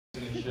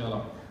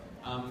Sherlock.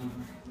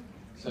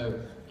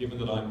 So, given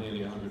that I'm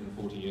nearly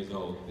 140 years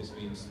old, this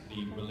means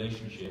the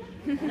relationship,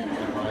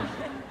 right?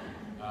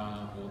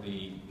 Or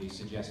the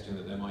suggestion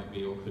that there might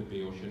be, or could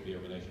be, or should be a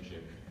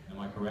relationship. Am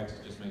I correct?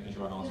 Just making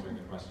sure I'm answering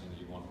the question that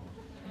you want.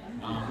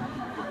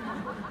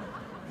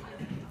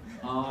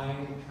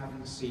 I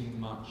haven't seen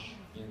much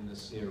in the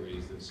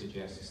series that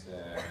suggests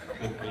there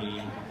could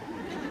be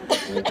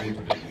or would be.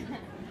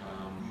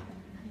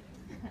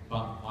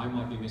 But I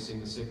might be missing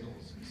the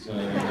signals. So. I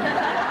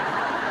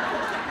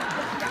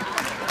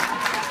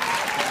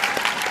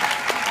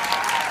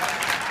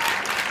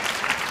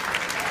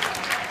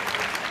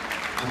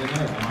don't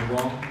know, am I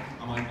wrong?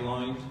 Am I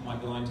blind? Am I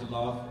blind to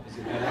love? Is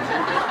it better?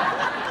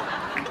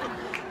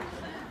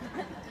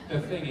 The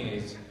thing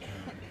is,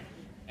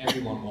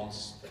 everyone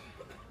wants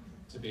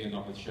to be in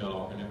love with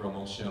Sherlock, and everyone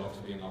wants Sherlock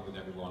to be in love with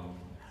everyone.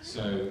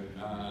 So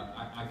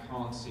I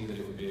can't see that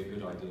it would be a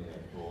good idea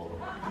for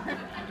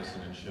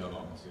Anderson and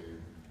Sherlock to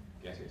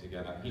get it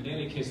together. He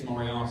nearly kissed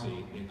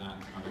Moriarty in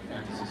that kind of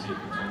fantasy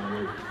sequence on the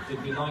roof. Did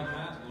he like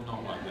that or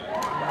not like that?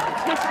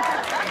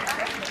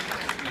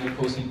 And of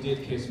course he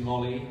did kiss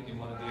Molly in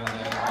one of the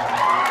other...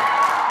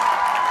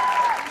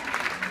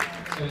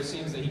 So it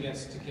seems that he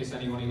gets to kiss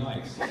anyone he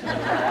likes. So,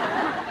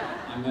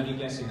 I'm only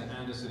guessing that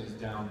Anderson is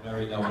down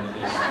very low on the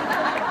list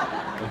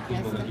of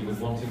people that he would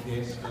want to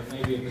kiss, but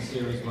maybe if the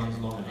series runs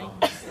long enough,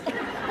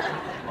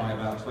 by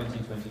about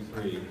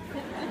 2023,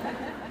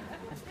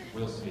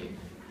 we'll see.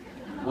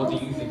 What do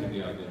you think of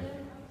the idea?